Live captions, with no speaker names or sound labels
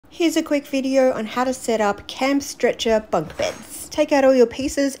Here's a quick video on how to set up camp stretcher bunk beds. Take out all your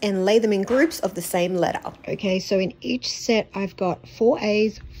pieces and lay them in groups of the same letter. Okay, so in each set I've got 4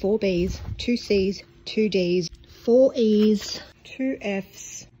 A's, 4 B's, 2 C's, 2 D's, 4 E's, 2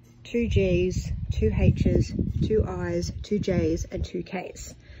 F's, 2 G's, 2 H's, 2 I's, 2 J's and 2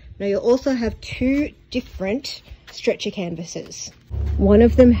 K's. Now you'll also have 2 different stretcher canvases. One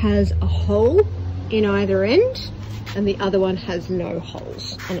of them has a hole in either end and the other one has no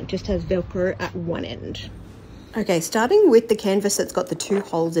holes and it just has Velcro at one end. Okay, starting with the canvas that's got the 2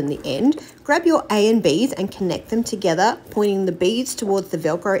 holes in the end, grab your A and B's and connect them together, pointing the B's towards the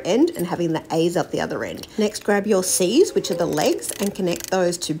Velcro end and having the A's up the other end. Next, grab your C's, which are the legs, and connect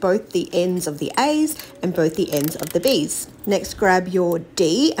those to both the ends of the A's and both the ends of the B's. Next, grab your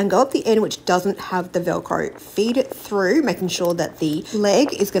D and go up the end which doesn't have the Velcro. Feed it through, making sure that the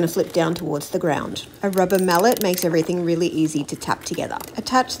leg is going to flip down towards the ground. A rubber mallet makes everything really easy to tap together.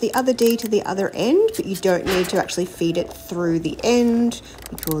 Attach the other D to the other end, but you don't need to actually feed it through the end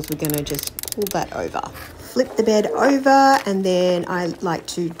because we're going to just pull that over. Flip the bed over and then I like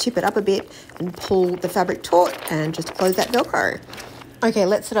to tip it up a bit and pull the fabric taut and just close that Velcro. Okay,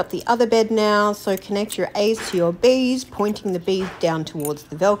 let's set up the other bed now. So connect your A's to your B's, pointing the B's down towards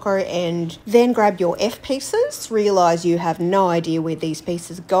the Velcro end. Then grab your F pieces. Realize you have no idea where these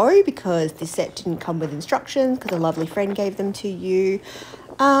pieces go because this set didn't come with instructions because a lovely friend gave them to you.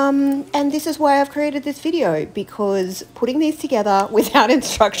 And this is why I've created this video, because putting these together without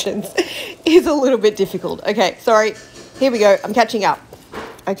instructions is a little bit difficult. Okay, sorry, here we go, I'm catching up.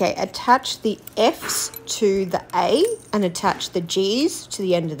 Okay, attach the F's to the A and attach the G's to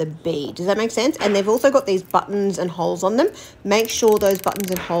the end of the B. Does that make sense? And they've also got these buttons and holes on them. Make sure those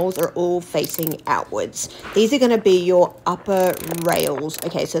buttons and holes are all facing outwards. These are going to be your upper rails.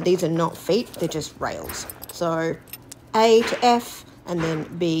 Okay, so these are not feet, they're just rails. So A to F and then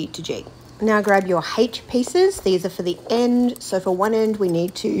B to G. Now grab your H pieces. These are for the end. So for one end, we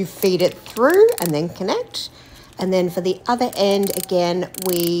need to feed it through and then connect. And then for the other end, again,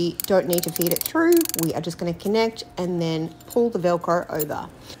 we don't need to feed it through. We are just going to connect and then pull the Velcro over.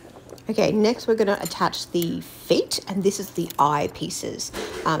 Okay, next we're going to attach the feet, and this is the eye pieces.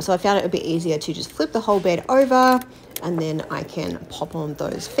 So I found it a bit easier to just flip the whole bed over and then I can pop on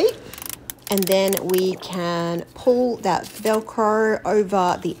those feet. And then we can pull that Velcro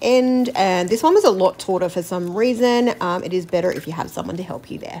over the end. And this one was a lot tauter for some reason. It is better if you have someone to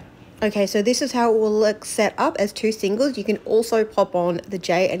help you there. Okay, so this is how it will look set up as 2 singles. You can also pop on the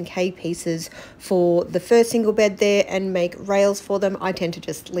J and K pieces for the first single bed there and make rails for them. I tend to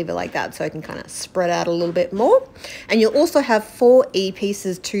just leave it like that so I can kind of spread out a little bit more. And you'll also have 4 E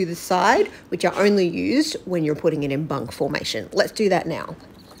pieces to the side, which are only used when you're putting it in bunk formation. Let's do that now.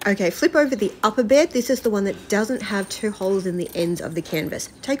 Okay, flip over the upper bed. This is the one that doesn't have 2 holes in the ends of the canvas.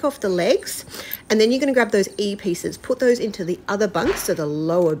 Take off the legs, and then you're going to grab those E pieces, put those into the other bunks, so the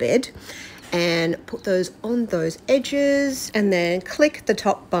lower bed, and put those on those edges, and then click the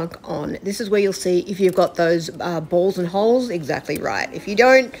top bunk on. This is where you'll see if you've got those balls and holes exactly right. If you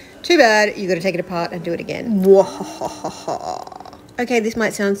don't, too bad, you've got to take it apart and do it again. Okay, this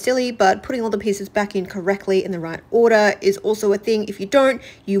might sound silly, but putting all the pieces back in correctly in the right order is also a thing. If you don't,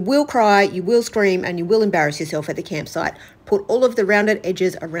 you will cry, you will scream, and you will embarrass yourself at the campsite. Put all of the rounded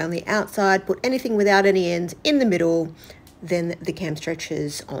edges around the outside, put anything without any ends in the middle, then the camp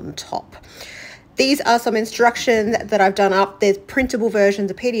stretchers on top. These are some instructions that I've done up. There's printable versions,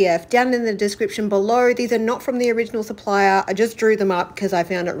 a PDF, down in the description below. These are not from the original supplier. I just drew them up because I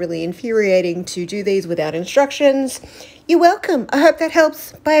found it really infuriating to do these without instructions. You're welcome. I hope that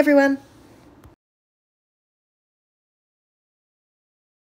helps. Bye, everyone.